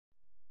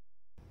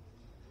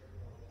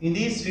In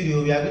this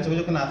video, we are going to be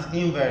looking at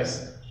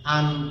inverse,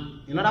 and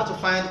in order to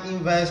find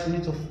inverse, we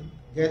need to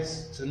get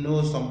to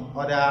know some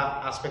other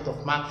aspect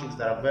of matrix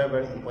that are very,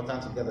 very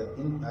important to get the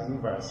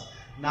inverse.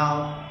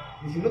 Now,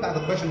 if you look at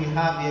the question we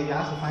have here, we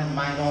have to find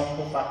minor,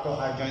 cofactor,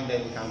 adjoint,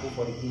 then we can go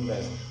for the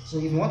inverse. So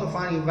if you want to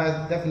find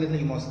inverse, definitely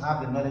you must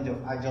have the knowledge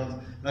of adjoint,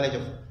 knowledge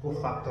of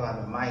cofactor, and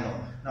the minor.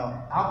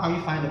 Now, how can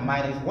you find the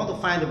minor? If you want to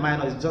find the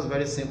minor, it's just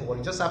very simple. What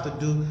you just have to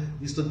do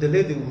is to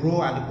delete the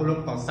row and the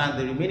column constant.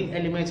 The remaining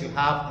elements you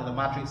have in the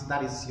matrix,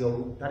 that is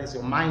your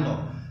minor.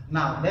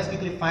 Now, let's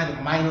quickly find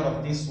the minor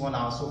of this one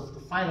now. So to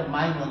find the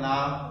minor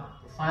now,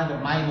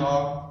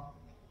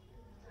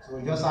 so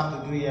we just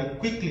have to do here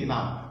quickly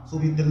now. So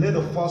we delete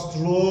the first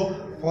row,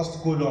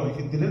 first column. If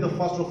you delete the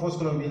first row, first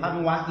column, we have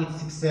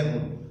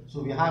 1867.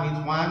 So we have it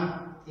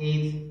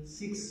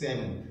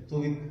 1867. So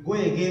we go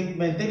again,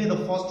 maintaining the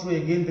first row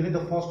again, delete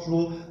the first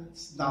row,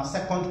 now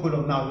second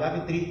column. Now we have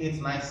it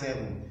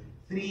 3897.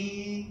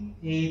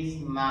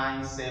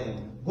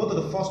 3897. Go to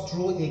the first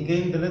row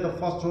again, delete the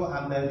first row,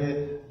 and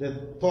then the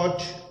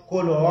third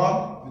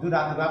column. We do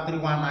that, we have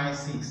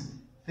 3196.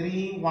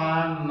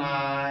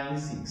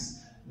 3196.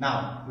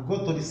 Now we go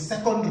to the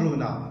second row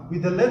now. We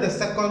delete the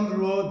second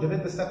row,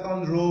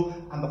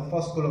 and the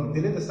first column.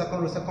 Delete the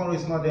second row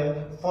is not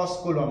the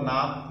first column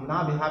now. You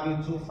now be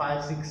having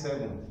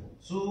 2567.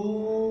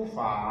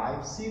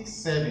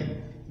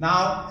 2567.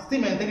 Now,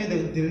 still maintaining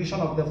the deletion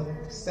of the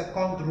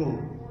second row.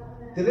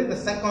 Delete the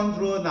second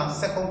row, now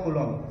second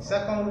column.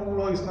 Second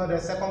row is not there,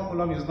 second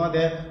column is not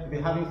there. We'll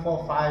be having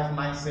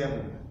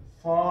 4597.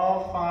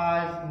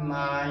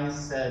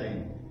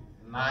 4597.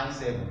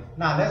 97.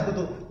 Now let's go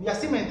to, we are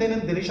still maintaining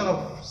deletion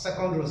of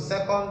second row.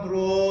 Second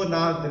row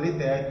now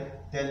deleted.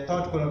 Then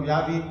third column, we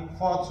have it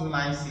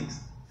 4296.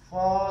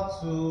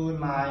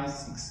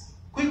 4296.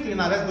 Quickly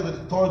now, let's go to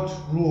the third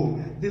row.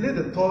 Delete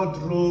the third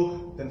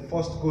row, then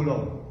first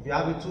column. We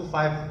have it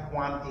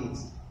 2518.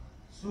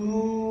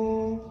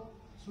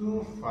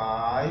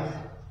 25.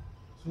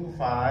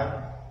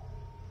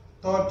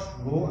 Third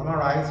row, am I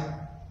right?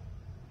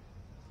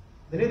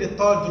 Delete the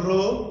third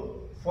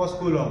row, first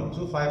column,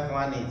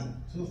 2518.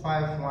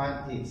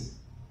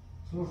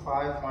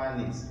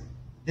 2518.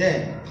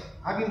 Then,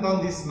 having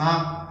done this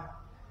now,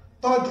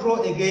 third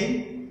row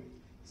again,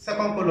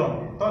 second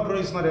column. Third row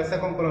is not the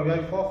second column, we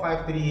have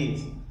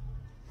 4538.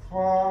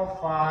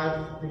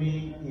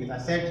 4538. I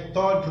said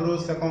third row,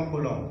 second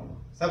column.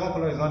 Second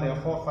column is not there,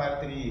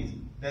 4538.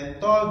 Then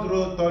third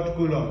row, third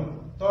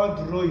column. Third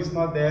row is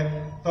not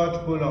there,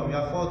 third column. We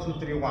have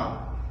 4231.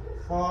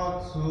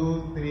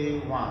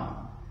 4231.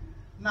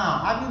 Now,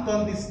 having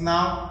done this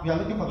now, we are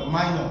looking for the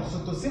minor. So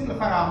to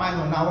simplify our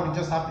minor now, what we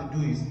just have to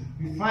do is,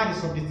 we find the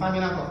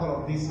subdeterminant of all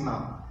of this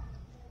now.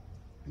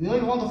 You know,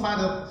 you want to find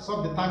the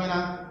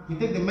subdeterminant, you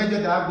take the major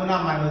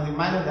diagonal minus the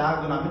minor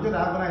diagonal. Major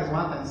diagonal is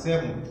 1 times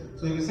 7.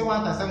 So if you say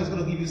 1 times 7 is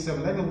going to give you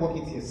 7, let me work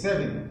it here.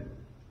 7,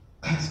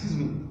 excuse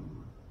me,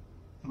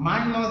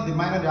 minus the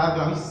minor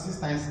diagonal, which is 6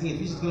 times 8,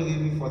 which is going to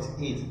give me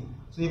 48.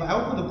 So if I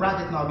open the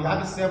bracket now, we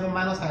have 7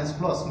 minus times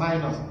plus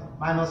minus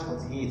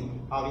 48.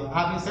 I'll be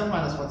having 7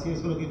 minus 48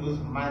 is going to give us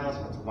minus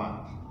 41.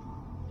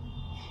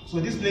 So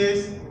this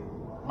place,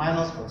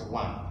 minus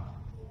 41.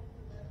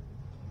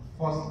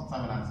 First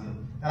determinant here.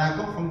 Then I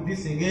go from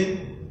this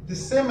again. The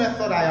same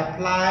method I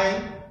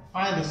apply,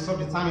 find the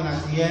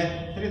subdeterminant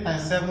here. 3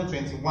 times 7,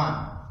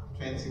 21.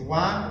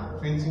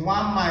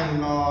 21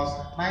 minus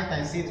 9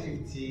 times 8,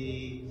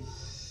 50.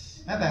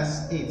 9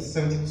 times 8,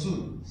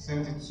 72.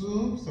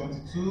 72.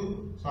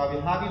 So I'll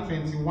be having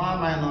 21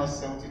 minus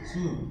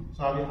 72.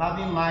 So I'll be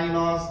having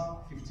minus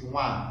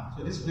 51.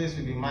 So this place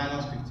will be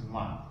minus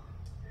 51.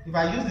 If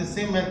I use the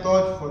same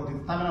method for the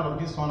determinant of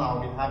this one,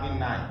 I'll be having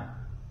 9.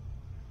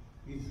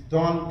 We've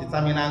done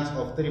determinant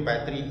of 3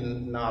 by 3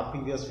 in our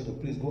previous video.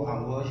 Please go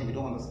and watch if you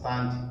don't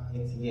understand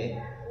it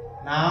here.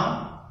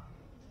 Now,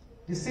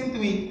 the same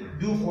thing we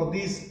do for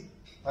this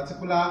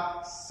particular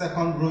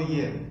second row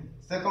here.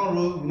 Second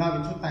row will now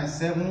be 2 times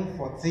 7,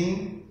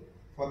 14.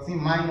 14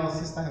 minus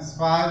 6 times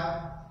 5.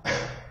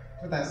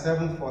 2 times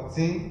 7,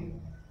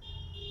 14.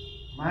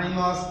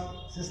 Minus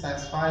 6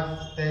 times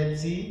 5,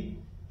 30.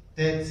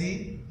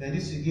 30. Then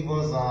this will give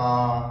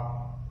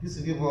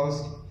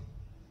us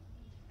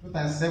 2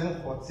 times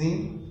 7,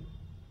 14.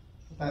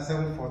 2 times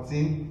 7,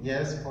 14.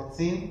 Yes,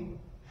 14.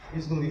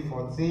 This is going to be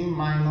 14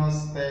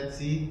 minus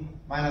 30.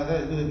 Minus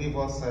that is going to give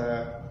us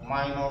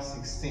minus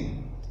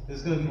 16. This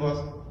is going to give us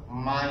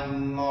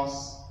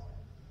minus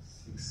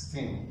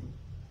 16.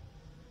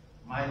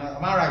 Minus,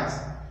 am I right?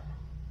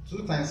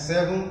 2 times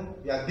 7.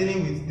 We are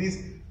dealing with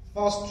this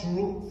first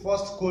row,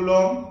 first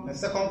column, the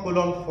second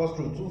column, first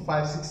row,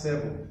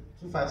 2567.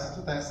 2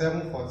 times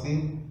 7,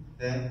 14.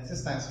 Then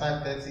 6 times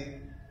 5, 30.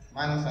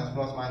 Minus times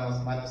plus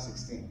minus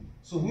 16.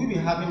 So we'll be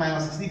having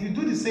minus 16. If you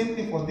do the same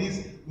thing for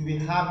this, we'll be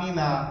having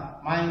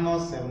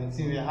minus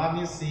 17. We're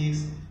having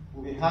 6.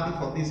 We'll be having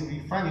for this. If we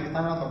find the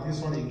determinant of this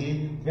one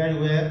again, very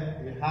well.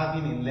 We're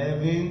having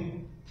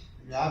 11.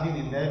 We're having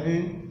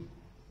 11.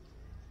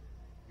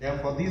 Then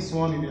for this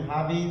one, we'll be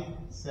having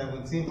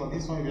 17. For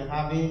this one, we'll be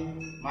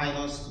having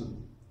minus 2.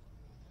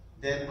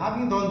 Then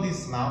having done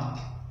this now,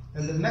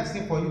 then the next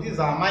thing for you, these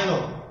are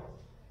minor.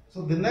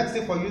 So the next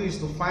thing for you is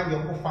to find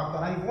your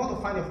cofactor. And if you want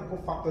to find your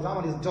cofactor, that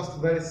one is just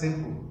very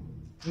simple.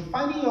 In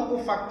finding your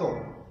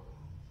cofactor,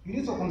 you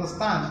need to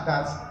understand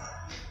that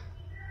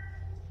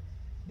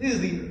this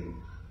is the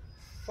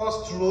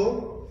first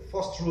row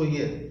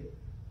here.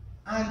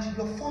 And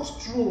your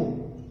first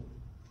row,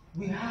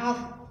 we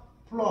have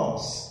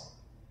plus.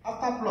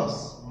 After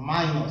plus,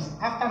 minus.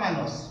 After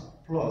minus,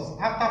 plus.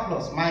 After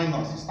plus,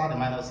 minus. You start the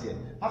minus here.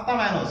 After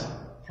minus,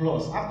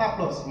 plus. After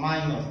plus,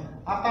 minus.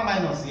 After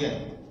minus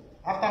here.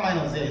 After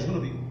minus here is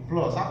going to be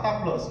plus.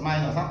 After plus,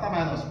 minus. After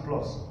minus,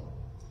 plus.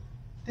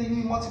 Then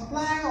you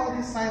multiply all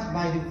these signs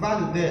by the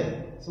value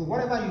there. So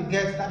whatever you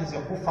get, that is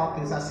your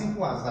cofactor. It's as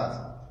simple as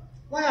that.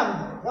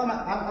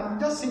 I'm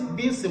just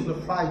being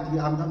simplified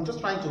here. I'm just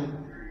trying to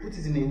put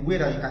it in a way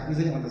that you can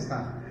easily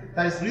understand.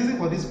 There is reason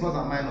for this plus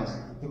and minus.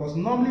 Because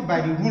normally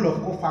by the rule of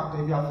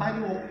cofactor, if you are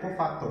finding a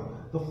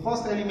cofactor, the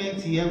first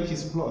element here, which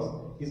is plus,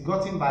 is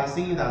gotten by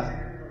saying that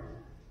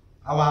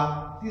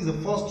this is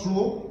the first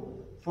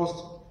row, first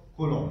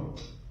column.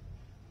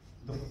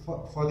 This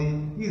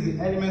is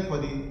the element for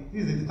this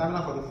is the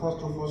determinant for the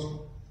first row, first.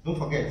 Don't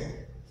forget,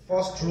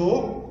 first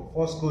row,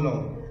 first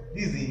column.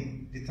 This is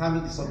the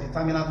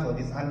subdeterminant for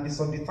this, and the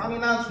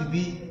subdeterminant will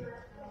be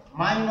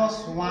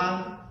minus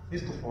 1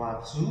 raised to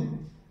power 2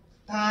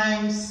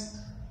 times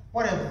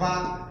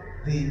whatever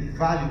the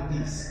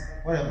value is.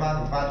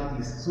 Whatever the value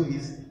is. So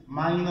it's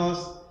let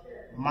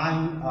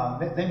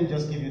me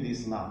just give you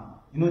this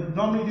now. You know,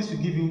 normally this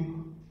will give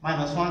you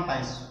minus 1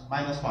 times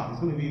minus 1. It's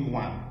going to be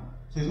 1.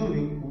 So it's going to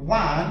be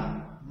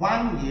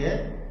 1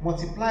 here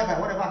multiplied by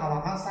whatever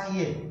our answer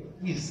here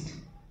is,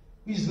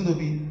 which is going to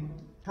be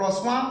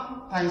plus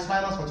 1 times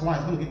minus 41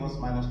 is going to give us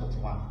minus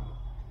 41.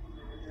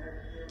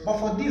 But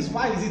for this,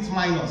 why is it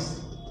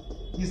minus?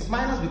 It's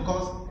minus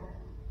because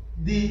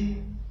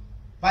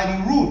by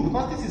the rule,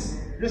 because this is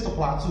raised to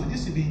power 2,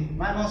 this will be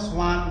minus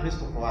 1 raised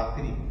to power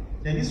 3.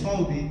 Then this one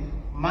will be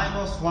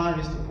minus 1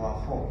 raised to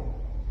power 4.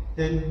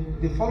 Then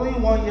the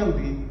following one here will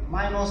be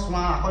minus 1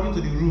 according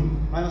to the rule,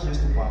 minus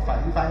raised to power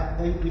 5.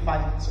 If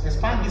I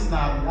expand this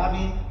now, I'll be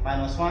having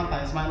minus 1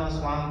 times minus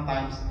 1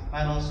 times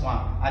minus 1.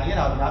 At the end,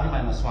 I'll be having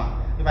minus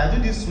 1. If I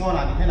do this one,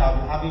 at the end,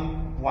 I'll be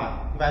having 1.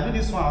 If I do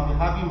this one, I'll be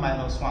having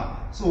minus 1.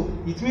 So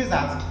it means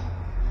that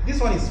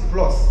this one is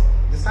plus.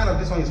 The sign of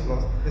this one is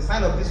plus. The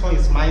sign of this one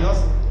is minus.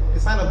 The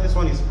sign of this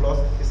one is plus.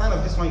 The sign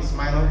of this one is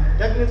minus.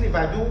 Definitely, if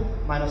I do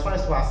minus 1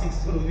 is to 6,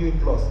 it's going to give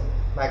me plus.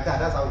 Like that.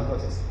 That's how we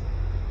got it.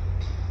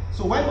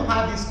 So when you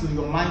add this to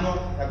your minor,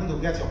 you're going to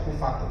get your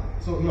cofactor.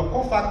 So your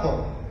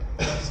cofactor,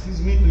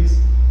 excuse me, please.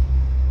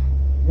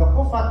 Your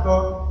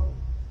cofactor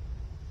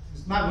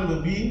is not going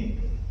to be,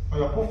 for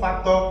your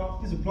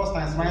cofactor, this is plus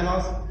times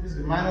minus. This is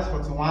the minus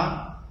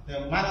 41.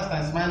 Then minus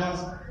times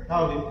minus, that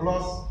will be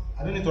plus.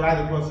 I don't need to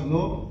write the plus, you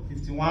know,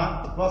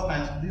 51. Plus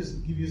times this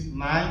will give you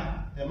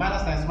 9. Then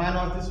minus times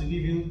minus, this will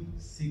give you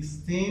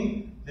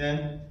 16.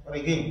 Then, but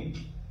again,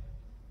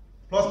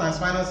 plus times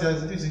minus,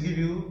 this will give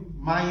you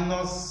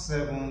minus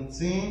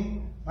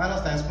 17.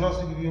 Minus times plus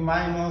will give you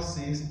minus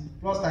 6.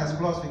 Plus times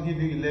plus will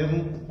give you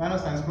 11.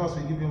 Minus times plus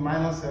will give you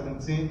minus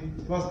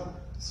 17. Plus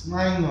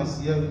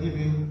minus here will give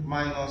you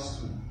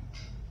minus 2.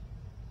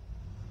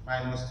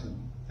 Minus 2.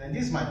 Then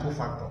this is my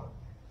cofactor.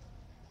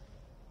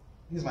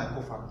 This is my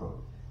cofactor.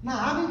 Now,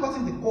 having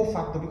gotten the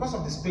cofactor, because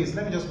of the space,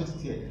 let me just put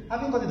it here.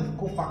 Having gotten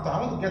the cofactor, I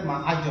want to get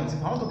my adjoint.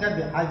 If I want to get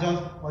the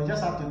adjoint, I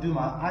just have to do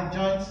my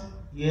adjoint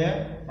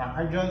here,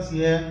 my adjoint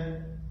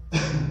here,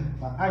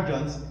 my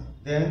adjoint.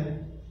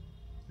 Then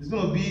it's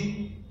going to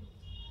be,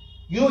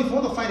 you know, if you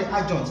want to find the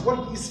adjoint,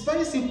 it's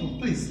very simple,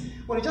 please.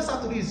 What you just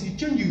have to do is you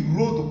change the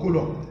row to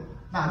column.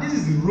 Now, this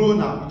is the row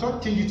now. You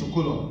just change it to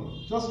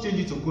column. Just change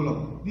it to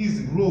column. This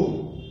is the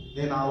row.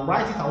 Then I'll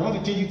write it. I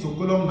want to change it to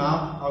column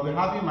now. I'll be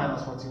having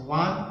minus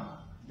 41.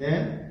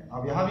 Then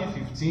I'll be having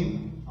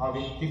 15. I'll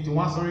be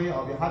 51. Sorry,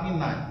 I'll be having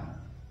 9.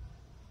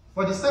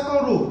 For the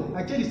second row,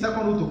 I change the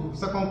second row to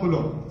second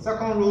column.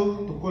 Second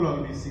row to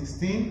column will be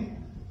 16.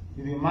 It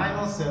will be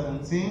minus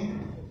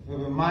 17. It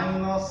will be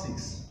minus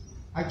 6.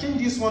 I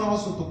change this one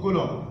also to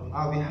column.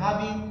 I'll be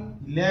having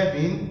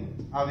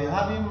 11. I'll be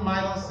having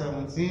minus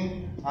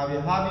 17. I'll be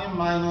having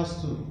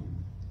minus 2.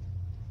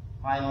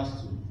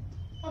 Minus 2.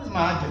 What is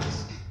my adjoint?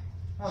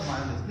 That's my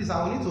adjoint. Please,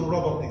 I will need to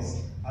rub up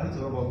this. I need to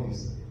rub up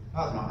this.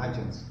 That's my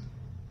adjoint.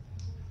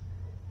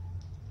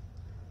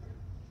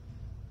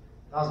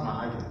 That's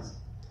my adjoint.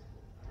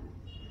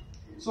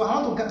 So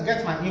I want to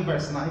get my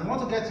inverse now. If you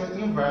want to get your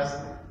inverse,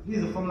 this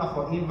is the formula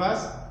for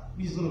inverse.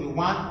 This is going to be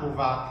 1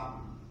 over,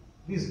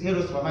 this is a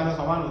raised to the minus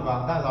 1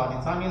 over, that's our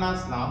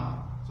determinant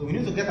now. So we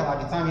need to get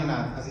our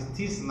determinant as it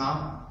is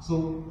now.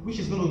 So which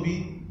is going to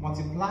be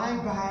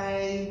multiplied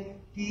by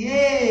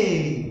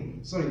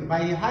the by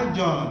the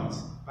adjoint.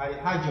 By the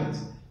adjoint.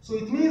 So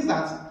it means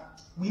that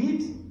we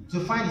need to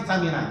find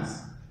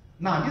determinants.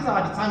 Now these are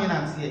our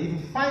determinants here. If you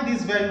find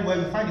this very well,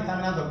 you find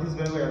determinant of this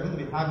very well, you're going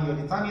to be having your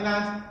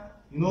determinant.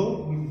 You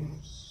know,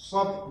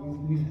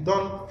 we've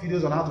done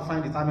videos on how to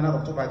find determinant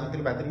of 2 by 2,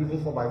 3 by 3,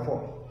 even 4 by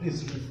 4.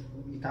 Please,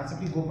 can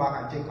simply go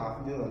back and check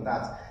our video on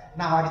that.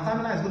 Now our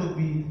determinant is going to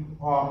be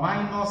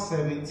minus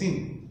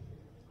 17.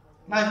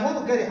 Now if you want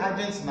to get the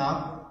adjoint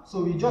now,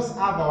 so we just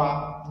have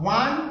our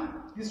 1,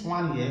 this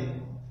one here,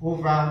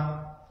 over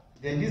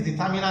then this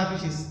determinant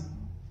which is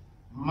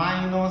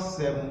minus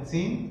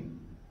 17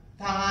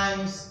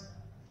 times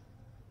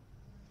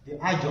the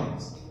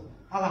adjoint.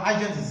 Our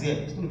adjoint is here.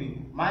 It's going to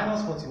be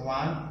minus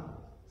 41,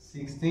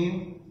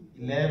 16,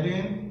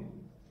 11,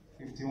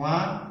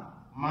 51,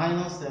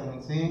 minus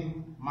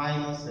 17,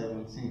 minus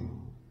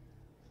 17.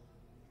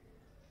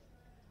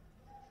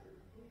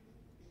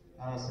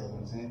 Minus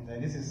 17.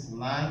 Then this is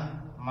 9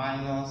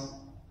 minus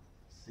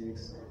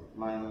 6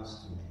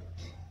 minus 2.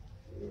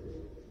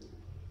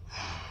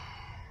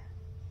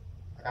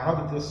 I can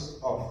rub this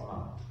off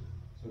now.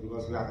 So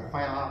because we are the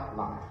final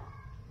lap.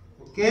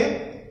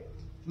 Okay?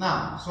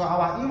 Now, so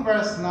our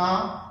inverse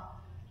now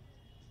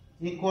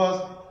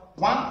equals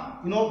 1,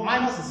 you know,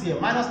 minus is here.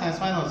 Minus times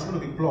minus is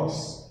going to be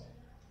plus.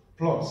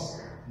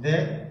 Plus.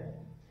 Then,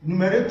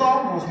 numerator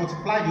must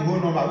multiply the whole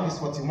number, which is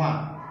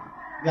 41.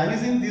 We are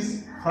using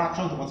this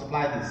fraction to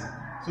multiply this.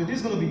 So this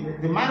is going to be,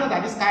 the minus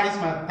that this carries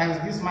times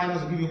this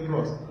minus will give you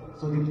plus.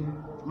 So the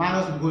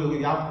minus will go away,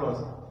 you have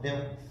plus.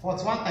 Then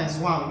 41 times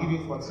 1 will give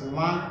you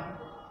 41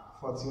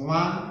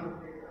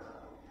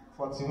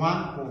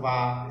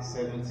 over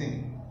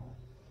 17.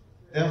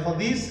 Then for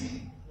this,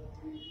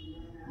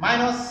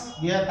 minus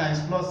here times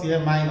plus here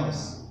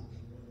minus.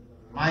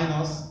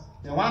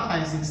 Then 1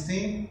 times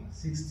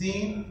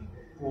 16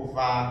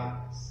 over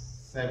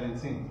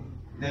 17.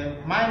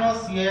 Then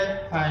minus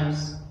here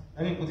times,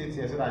 let me put it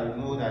here so that you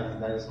know that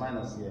there is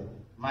minus here.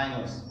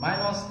 Minus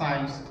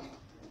times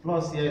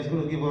plus here is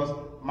going to give us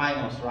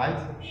minus, right?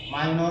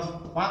 Minus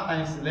 1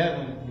 times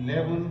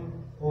 11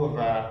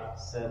 over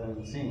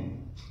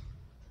 17.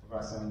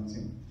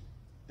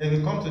 Then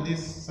we come to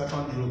this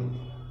second row.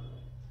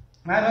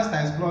 Minus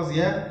times plus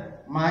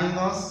here,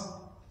 minus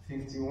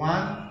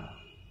 51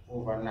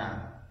 over 9.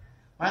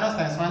 Minus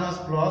times minus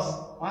plus,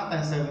 1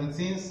 times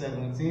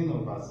 17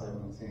 over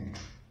 17.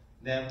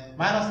 Then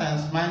minus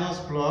times minus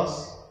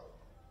plus,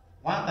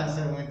 1 times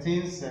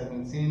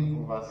 17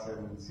 over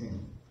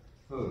 17.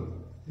 Oh,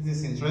 this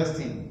is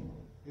interesting.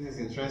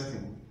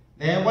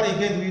 Then what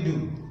again do we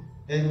do?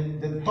 Then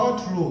the third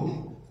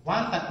row,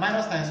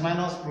 minus times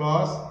minus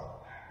plus,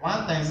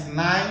 1 times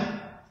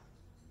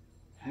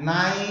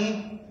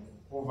 9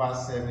 over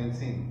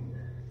 17.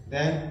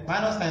 Then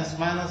minus times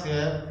minus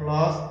here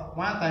plus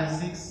 1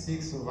 times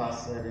 6 over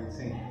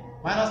 17.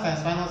 Minus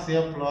times minus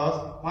here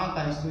plus 1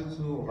 times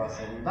 2 over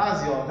 7.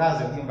 That's your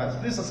inverse.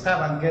 Please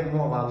subscribe and get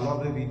more of our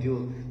lovely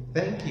video.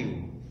 Thank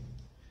you.